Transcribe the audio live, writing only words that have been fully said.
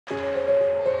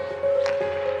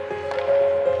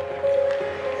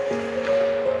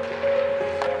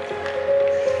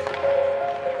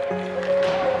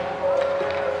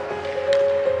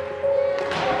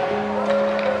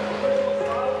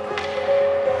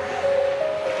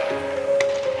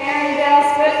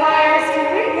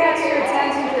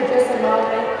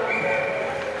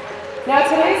Now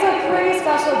today's a pretty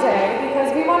special day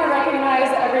because we want to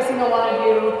recognize every single one of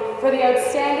you for the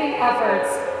outstanding efforts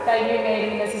that you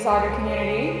made in the Mississauga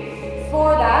community.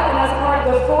 For that, and as a part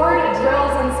of the Ford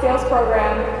Drills and Skills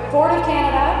program, Ford of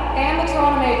Canada and the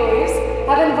Toronto Maple Leafs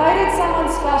have invited someone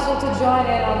special to join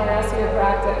in on the rest of your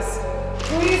practice.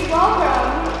 Please welcome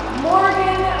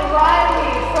Morgan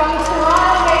Rielly from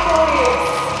Toronto Maple Leafs.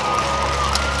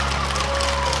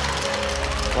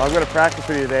 Well, I'm going to practice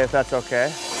with you today if that's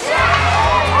okay.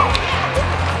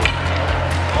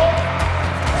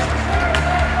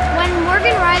 When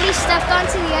Morgan Rielly stepped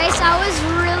onto the ice, I was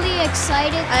really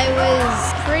excited. I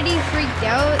was pretty freaked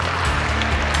out.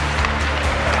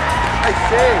 Nice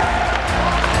save.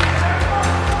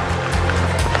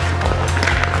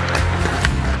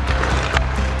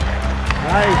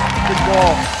 Nice, good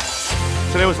goal.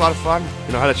 Today was a lot of fun.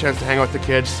 I had a chance to hang out with the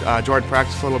kids. Jordan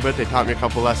practiced a little bit. They taught me a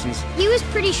couple lessons. He was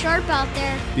pretty sharp out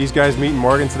there. These guys meeting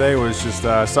Morgan today was just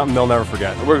something they'll never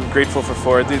forget. We're grateful for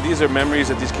Ford. These are memories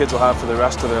that these kids will have for the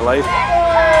rest of their life.